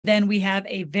then we have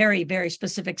a very, very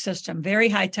specific system, very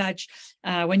high touch.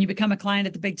 When you become a client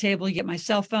at the big table, you get my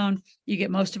cell phone, you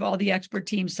get most of all the expert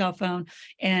team's cell phone,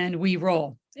 and we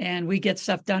roll and we get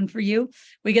stuff done for you.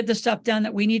 We get the stuff done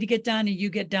that we need to get done, and you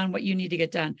get done what you need to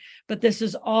get done. But this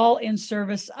is all in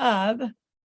service of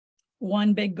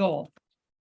one big goal,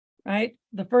 right?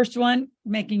 The first one,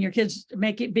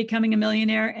 becoming a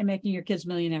millionaire and making your kids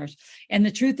millionaires. And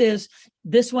the truth is,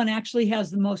 this one actually has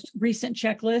the most recent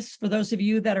checklist. For those of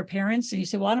you that are parents and you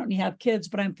say, well, I don't have kids,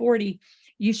 but I'm 40.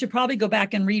 You should probably go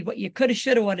back and read what you could have,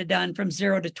 should have, would have done from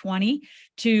 0 to 20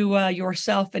 to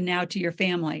yourself and now to your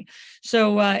family.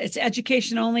 So it's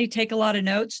education only. Take a lot of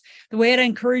notes. The way I'd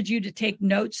encourage you to take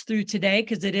notes through today,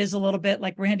 because it is a little bit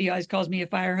like Randy always calls me a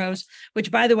fire hose, which,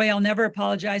 by the way, I'll never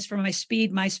apologize for my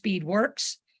speed. My speed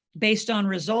works based on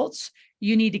results.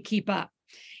 You need to keep up.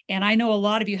 And I know a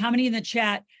lot of you, how many in the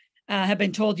chat have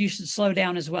been told you should slow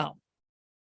down as well?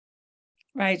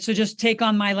 Right. So just take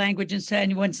on my language and say,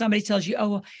 and when somebody tells you, oh,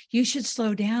 well, you should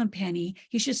slow down, Penny,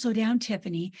 you should slow down,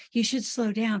 Tiffany, you should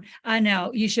slow down. I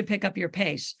know, you should pick up your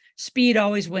pace. Speed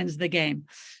always wins the game.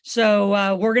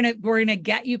 So we're gonna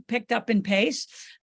get you picked up in pace.